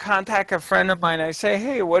 I contact a friend of mine. I say,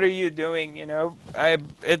 hey, what are you doing?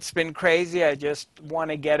 It's been crazy. I just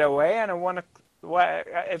want to get away, and I want to.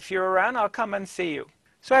 If you're around, I'll come and see you.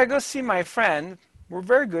 So I go see my friend. We're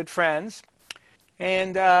very good friends.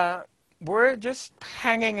 And we're just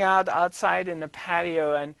hanging out outside in the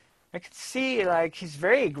patio. And I could see, like, he's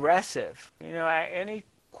very aggressive. Any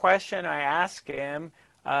question I ask him,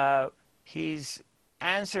 he's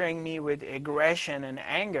answering me with aggression and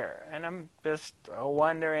anger. And I'm just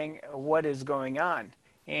wondering what is going on.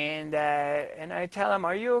 And I tell him,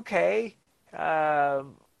 are you okay?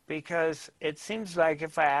 Because it seems like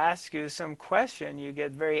if I ask you some question, you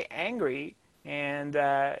get very angry and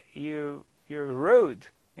you're rude,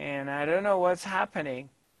 and I don't know what's happening.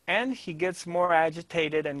 And he gets more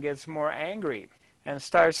agitated and gets more angry and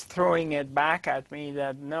starts throwing it back at me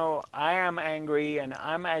that, no, I am angry and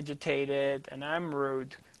I'm agitated and I'm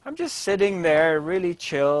rude. I'm just sitting there really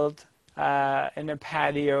chilled in a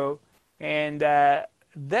patio, and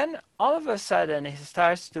then all of a sudden he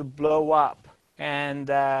starts to blow up. And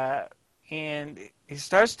he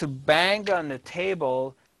starts to bang on the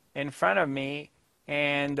table in front of me,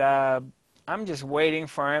 and I'm just waiting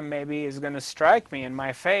for him. Maybe he's going to strike me in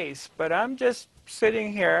my face, but I'm just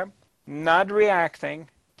sitting here, not reacting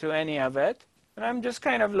to any of it, and I'm just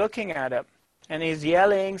kind of looking at him. And he's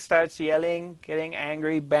yelling, starts yelling, getting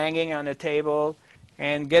angry, banging on the table,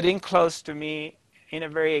 and getting close to me in a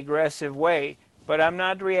very aggressive way, but I'm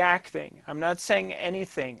not reacting. I'm not saying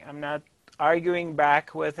anything. I'm not arguing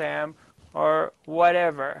back with him or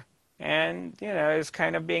whatever. And, it's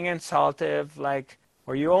kind of being insultive, like,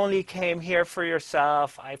 or you only came here for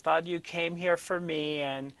yourself. I thought you came here for me,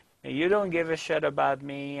 and you don't give a shit about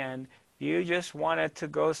me, and you just wanted to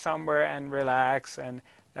go somewhere and relax, and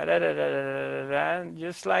and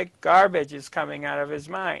just like garbage is coming out of his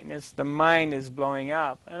mind. The mind is blowing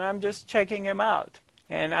up, and I'm just checking him out.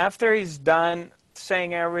 And after he's done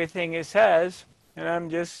saying everything he says, and I'm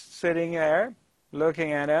just sitting there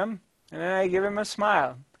looking at him, and then I give him a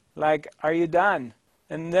smile, like, are you done?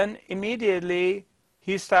 And then immediately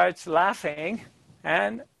he starts laughing,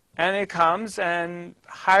 and he comes and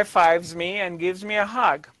high fives me and gives me a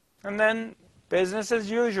hug. And then business as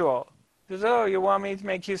usual. He says, oh, you want me to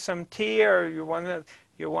make you some tea, or you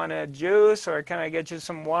want a juice, or can I get you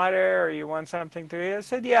some water, or you want something to eat? I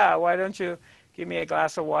said, yeah, why don't you give me a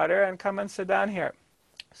glass of water and come and sit down here?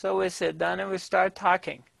 So we sit down and we start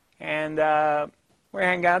talking, and we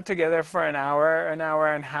hang out together for an hour and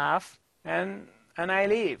a half, and I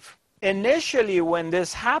leave. Initially, when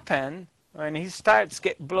this happened, when he starts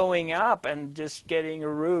blowing up and just getting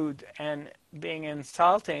rude and being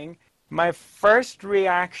insulting, my first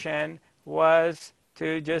reaction was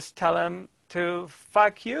to just tell him to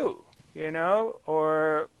fuck you,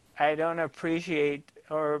 or I don't appreciate,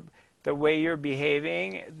 or the way you're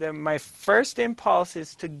behaving, my first impulse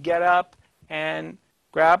is to get up and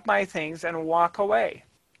grab my things and walk away.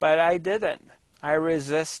 But I didn't. I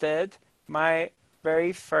resisted my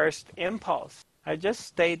very first impulse. I just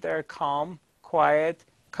stayed there calm, quiet,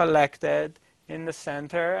 collected in the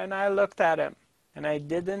center, and I looked at him. And I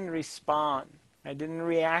didn't respond. I didn't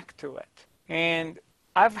react to it. And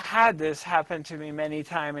I've had this happen to me many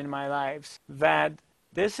times in my lives, that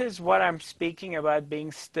this is what I'm speaking about,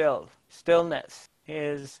 being still. Stillness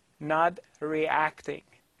is not reacting.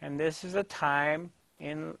 And this is a time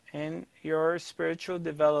in your spiritual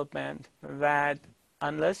development that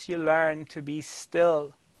unless you learn to be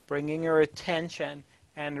still, bringing your attention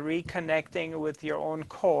and reconnecting with your own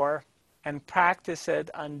core and practice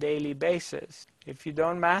it on daily basis. If you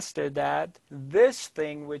don't master that, this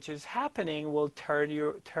thing which is happening will tear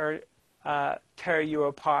you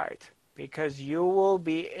apart, because you will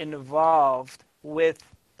be involved with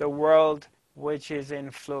the world which is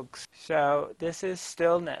in flux. So this is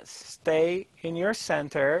stillness. Stay in your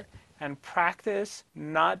center and practice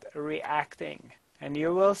not reacting, and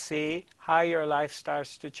you will see how your life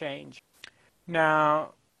starts to change.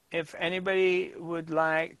 Now, if anybody would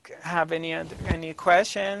have any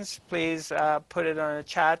questions, please put it on the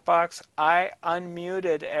chat box. I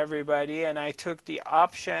unmuted everybody, and I took the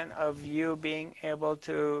option of you being able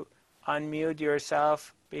to unmute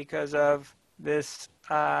yourself because of this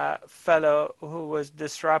fellow who was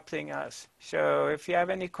disrupting us. So if you have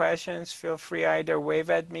any questions, feel free either wave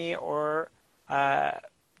at me or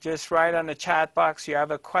just write on the chat box you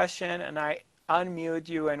have a question, and I unmute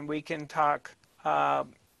you and we can talk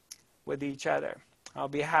with each other. I'll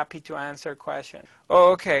be happy to answer questions.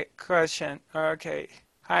 Oh, okay, question. Okay.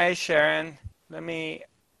 Hi, Sharon.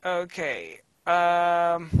 Okay.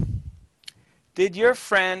 Did your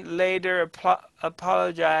friend later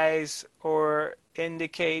apologize or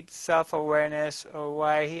indicate self-awareness or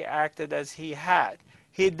why he acted as he had?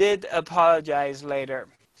 He did apologize later.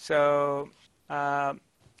 So,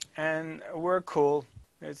 and we're cool.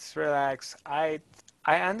 It's relaxed. I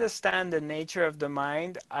understand the nature of the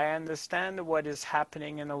mind. I understand what is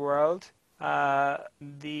happening in the world.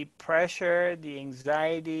 The pressure, the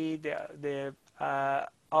anxiety,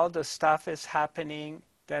 all the stuff is happening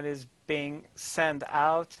that is being sent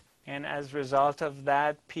out. And as a result of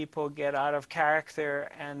that, people get out of character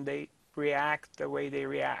and they react the way they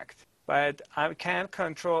react. But I can't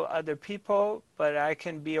control other people, but I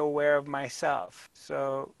can be aware of myself.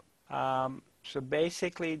 So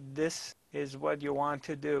basically, this is what you want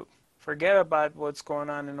to do. Forget about what's going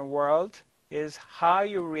on in the world, is how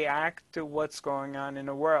you react to what's going on in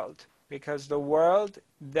the world. Because the world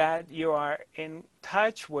that you are in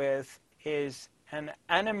touch with is an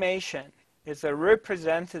animation. It's a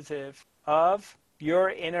representative of your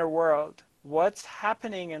inner world. What's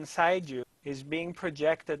happening inside you is being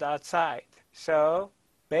projected outside. So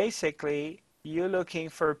basically, you're looking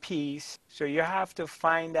for peace, so you have to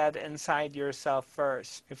find that inside yourself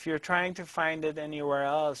first. If you're trying to find it anywhere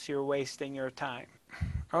else, you're wasting your time.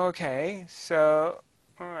 Okay, so,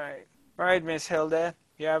 all right, Miss Hilda,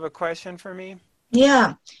 you have a question for me?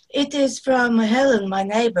 Yeah, it is from Helen, my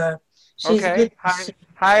neighbor. She's Okay, good.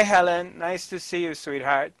 hi, Helen. Nice to see you,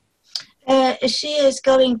 sweetheart. She is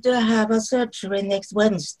going to have a surgery next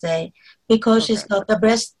Wednesday because Okay. she's got a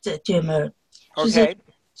breast tumor. Okay.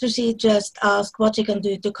 So she just asked what she can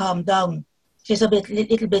do to calm down. She's a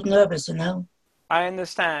little bit nervous, you know. I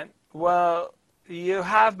understand. Well, you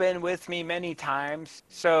have been with me many times,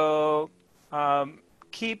 so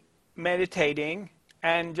keep meditating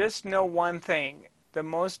and just know one thing. The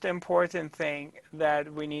most important thing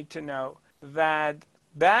that we need to know, that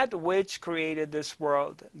which created this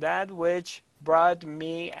world, that which brought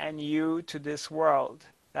me and you to this world,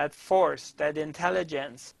 that force, that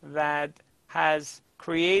intelligence that has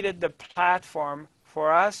created the platform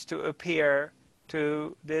for us to appear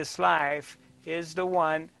to this life, is the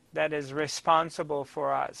one that is responsible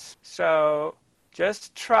for us. So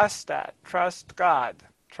just trust that. Trust God.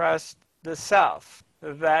 Trust the self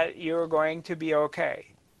that you're going to be okay.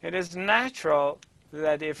 It is natural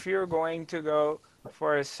that if you're going to go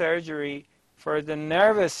for a surgery for the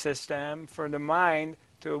nervous system, for the mind,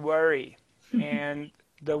 to worry. And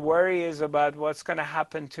the worry is about what's going to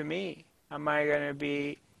happen to me. Am I going to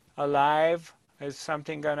be alive? Is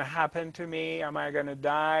something going to happen to me? Am I going to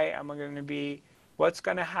die? Am I going to be... What's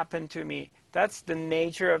going to happen to me? That's the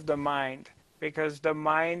nature of the mind, because the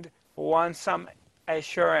mind wants some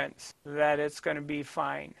assurance that it's going to be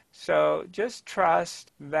fine. So just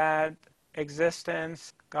trust that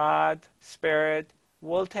existence, God, Spirit,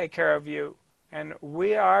 will take care of you. And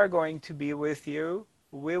we are going to be with you.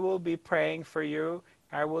 We will be praying for you.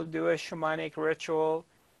 I will do a shamanic ritual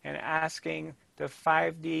and asking the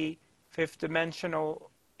 5D, fifth dimensional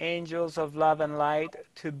angels of love and light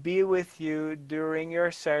to be with you during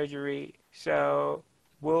your surgery. So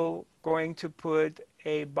we're going to put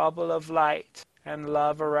a bubble of light and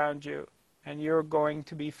love around you, and you're going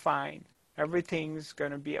to be fine. Everything's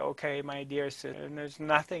going to be okay, my dear sister, and there's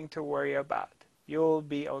nothing to worry about. You'll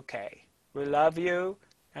be okay. We love you,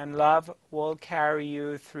 and love will carry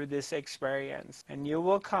you through this experience, and you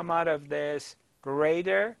will come out of this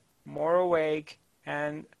greater, more awake,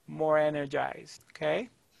 and more energized. Okay?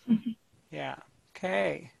 Yeah.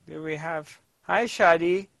 Okay. Do we have... Hi,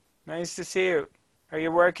 Shadi. Nice to see you. Are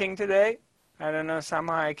you working today? I don't know.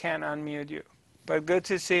 Somehow I can't unmute you. But good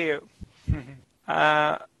to see you.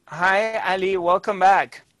 Hi, Ali. Welcome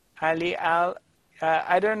back. Ali Al.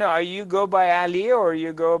 I don't know. Are you go by Ali or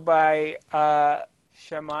you go by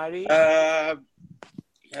Shamari? Al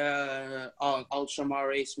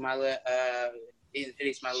Shamari is my it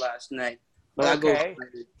is my last name. But Okay.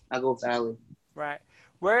 I go by Ali. Right.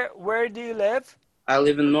 Where do you live? I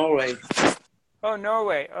live in Norway. Oh,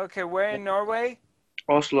 Norway. Okay. Where in Norway?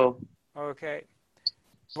 Oslo. Okay.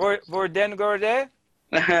 Hvor den går det?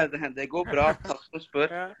 Det går bra. Takk for spør.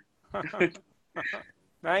 Yeah.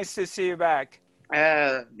 Nice to see you back.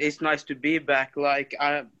 It's nice to be back. Like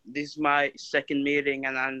this is my second meeting,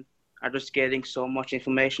 and I'm just getting so much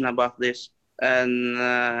information about this. And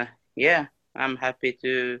yeah, I'm happy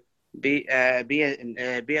to be at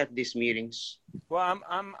these meetings. Well,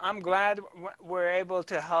 I'm glad we're able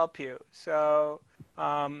to help you. So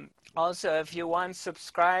also, if you want,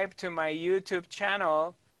 subscribe to my YouTube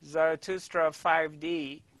channel, Zarathustra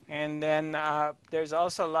 5D, and then there's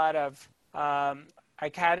also a lot of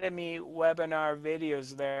Academy webinar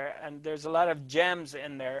videos there, and there's a lot of gems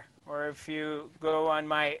in there. Or if you go on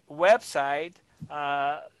my website,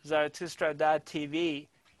 zarathustra.tv,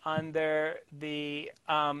 under the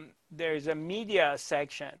there's a media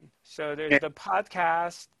section. So there's the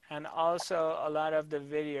podcast and also a lot of the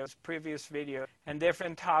videos, previous videos, and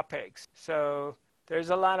different topics. So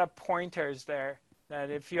there's a lot of pointers there that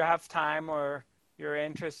if you have time or you're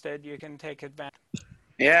interested, you can take advantage.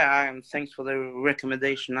 Yeah, thanks for the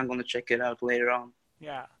recommendation. I'm going to check it out later on.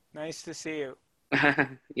 Yeah, nice to see you.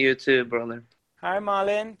 You too, brother. Hi,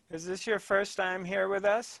 Malin. Is this your first time here with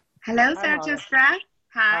us? Hello, Hi, Zarathustra.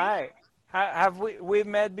 Hi. Have we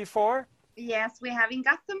met before? Yes, we have in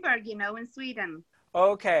Gothenburg, in Sweden.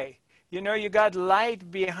 Okay. You got light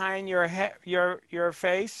behind your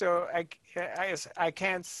face, so I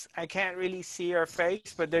can't really see your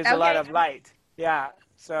face, but there's a lot of light. Yeah.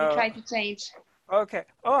 So We try to change. Okay.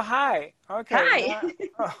 Oh, hi. Okay. Hi.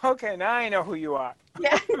 Okay. Now I know who you are.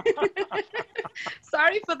 Yeah.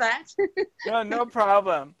 Sorry for that. No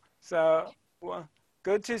problem. So, well,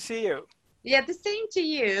 good to see you. Yeah, the same to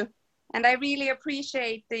you. And I really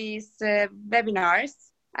appreciate these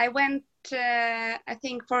webinars. I went, I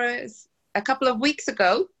think, for a couple of weeks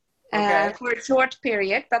ago for a short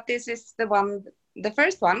period, but this is the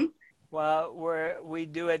first one. Well, we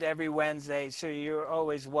do it every Wednesday, so you're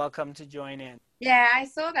always welcome to join in. Yeah, I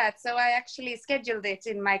saw that. So I actually scheduled it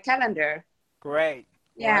in my calendar. Great.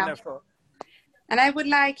 Yeah. Wonderful. And I would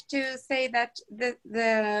like to say that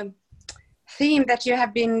the theme that you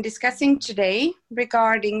have been discussing today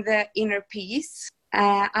regarding the inner peace,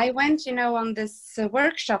 I went, on this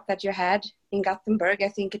workshop that you had in Gothenburg. I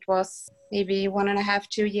think it was maybe 1.5,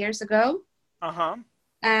 2 years ago. Uh-huh.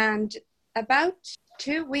 And about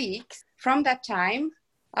 2 weeks from that time,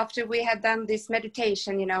 after we had done this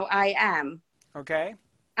meditation, I am. Okay.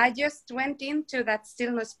 I just went into that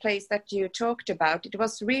stillness place that you talked about. It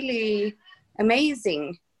was really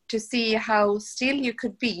amazing to see how still you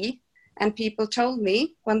could be. And people told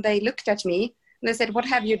me when they looked at me, they said, "What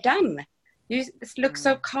have you done? You look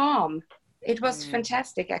so calm." It was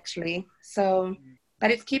fantastic, actually. So,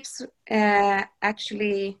 but it keeps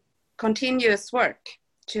actually continuous work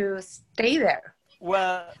to stay there.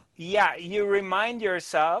 Well, yeah, you remind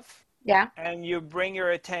yourself. Yeah. And you bring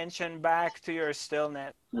your attention back to your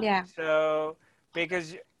stillness. Yeah. So,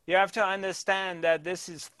 because you have to understand that this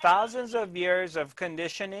is thousands of years of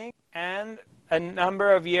conditioning and a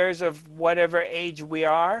number of years of whatever age we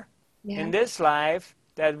are in this life,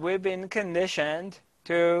 that we've been conditioned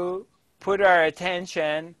to put our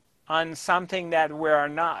attention on something that we are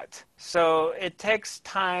not. So it takes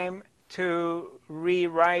time to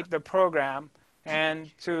rewrite the program and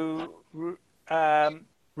to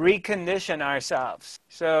recondition ourselves.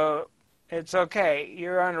 So it's okay.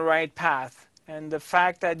 You're on the right path. And the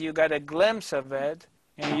fact that you got a glimpse of it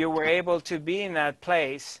and you were able to be in that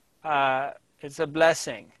place, it's a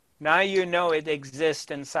blessing. Now you know it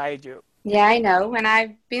exists inside you. Yeah, I know. And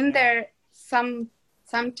I've been there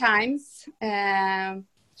sometimes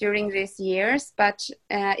during these years, but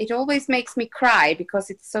it always makes me cry because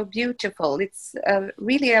it's so beautiful. It's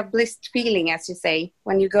really a blissed feeling, as you say,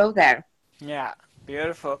 when you go there. Yeah,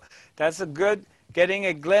 beautiful. That's a good, getting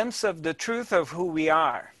a glimpse of the truth of who we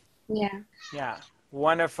are. Yeah. Yeah,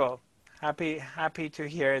 wonderful. Happy to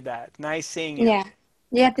hear that. Nice seeing you. Yeah.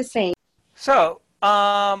 Yeah, the same. So,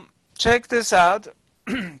 check this out.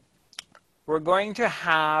 We're going to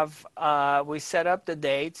have, we set up the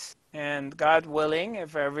dates, and God willing,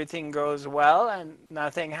 if everything goes well and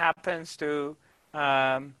nothing happens to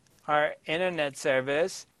our internet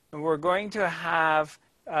service, we're going to have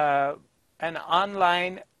an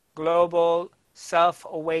online global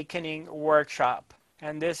self-awakening workshop.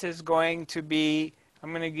 And this is going to be, I'm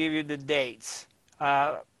going to give you the dates.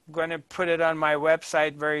 I'm going to put it on my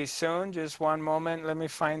website very soon. Just one moment. Let me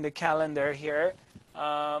find the calendar here.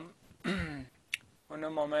 Un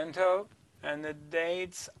momento. And the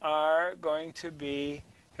dates are going to be,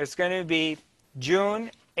 it's going to be June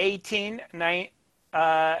 18, 19,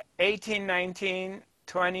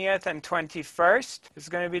 20th, and 21st. It's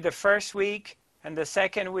going to be the first week, and the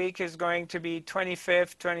second week is going to be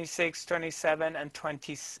 25th, 26th, 27th, and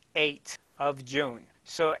 28th of June.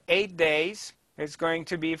 So 8 days. It's going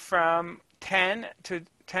to be from 10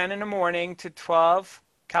 in the morning to 12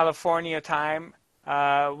 California time,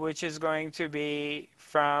 which is going to be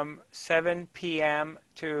from 7 p.m.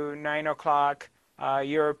 to 9 o'clock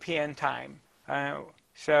European time.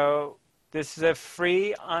 So this is a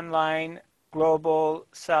free online global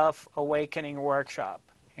self-awakening workshop.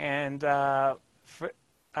 And I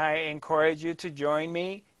encourage you to join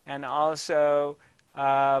me, and also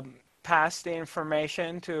pass the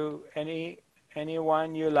information to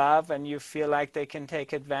anyone you love and you feel like they can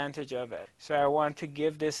take advantage of it. So I want to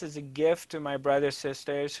give this as a gift to my brothers,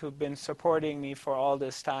 sisters who've been supporting me for all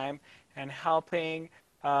this time and helping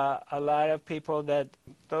a lot of people, that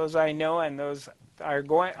those I know and those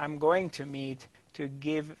I'm going to meet, to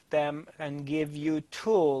give them and give you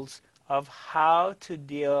tools of how to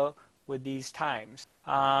deal with these times.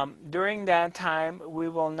 During that time, we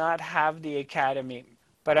will not have the academy.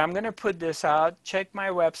 But I'm going to put this out. Check my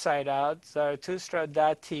website out,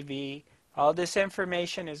 zarathustra.tv. All this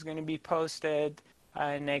information is going to be posted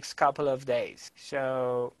in the next couple of days.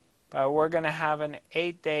 So we're going to have an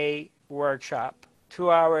 8-day workshop,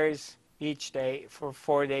 2 hours each day for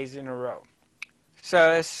 4 days in a row.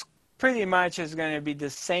 So it's pretty much is going to be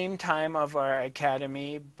the same time of our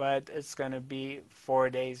academy, but it's going to be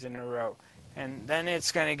 4 days in a row. And then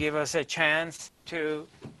it's going to give us a chance to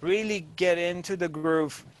really get into the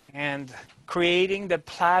groove and creating the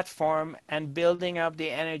platform and building up the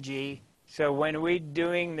energy. So when we're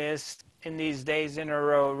doing this in these days in a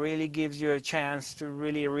row, really gives you a chance to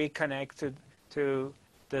really reconnect to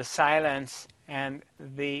the silence and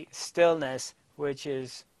the stillness which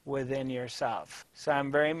is within yourself. So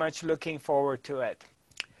I'm very much looking forward to it.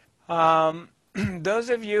 Those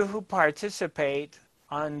of you who participate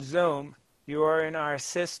on Zoom, you are in our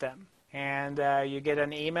system, and you get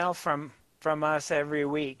an email from us every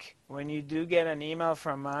week. When you do get an email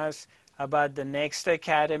from us about the next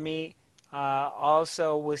academy,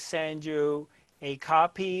 also we send you a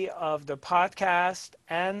copy of the podcast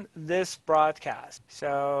and this broadcast.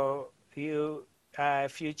 So you,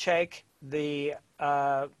 if you check the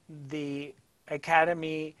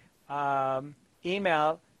academy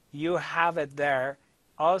email, you have it there.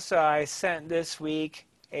 Also, I sent this week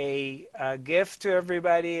a gift to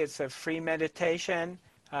everybody. It's a free meditation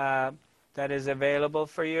that is available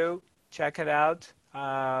for you. Check it out.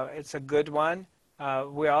 It's a good one.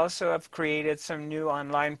 We also have created some new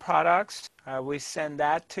online products. We send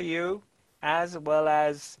that to you, as well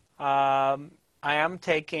as I am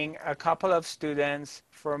taking a couple of students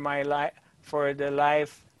for the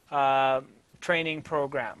life training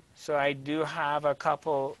program. So I do have a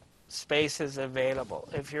couple spaces available.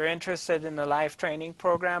 If you're interested in the life training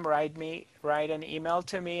program, write an email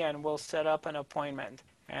to me and we'll set up an appointment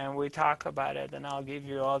and we talk about it, and I'll give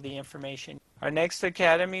you all the information. Our next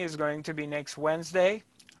academy is going to be next Wednesday.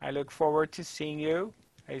 I look forward to seeing you.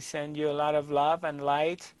 I send you a lot of love and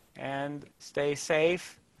light, and stay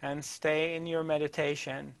safe and stay in your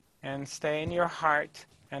meditation and stay in your heart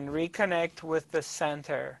and reconnect with the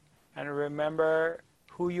center and remember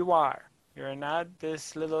who you are. You're not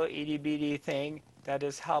this little itty-bitty thing that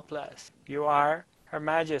is helpless. You are Her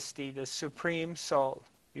Majesty, the Supreme Soul.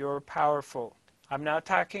 You're powerful. I'm not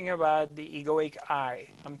talking about the egoic I.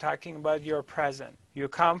 I'm talking about your present. You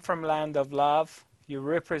come from land of love. You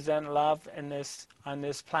represent love on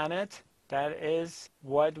this planet. That is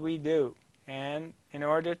what we do. And in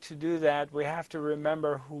order to do that, we have to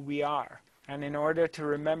remember who we are. And in order to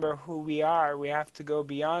remember who we are, we have to go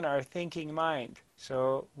beyond our thinking mind.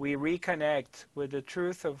 So we reconnect with the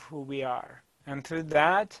truth of who we are. And through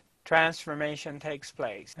that, transformation takes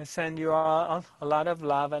place. I send you all a lot of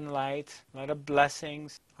love and light, a lot of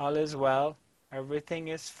blessings. All is well. Everything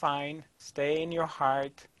is fine. Stay in your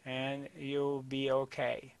heart and you'll be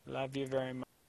okay. Love you very much.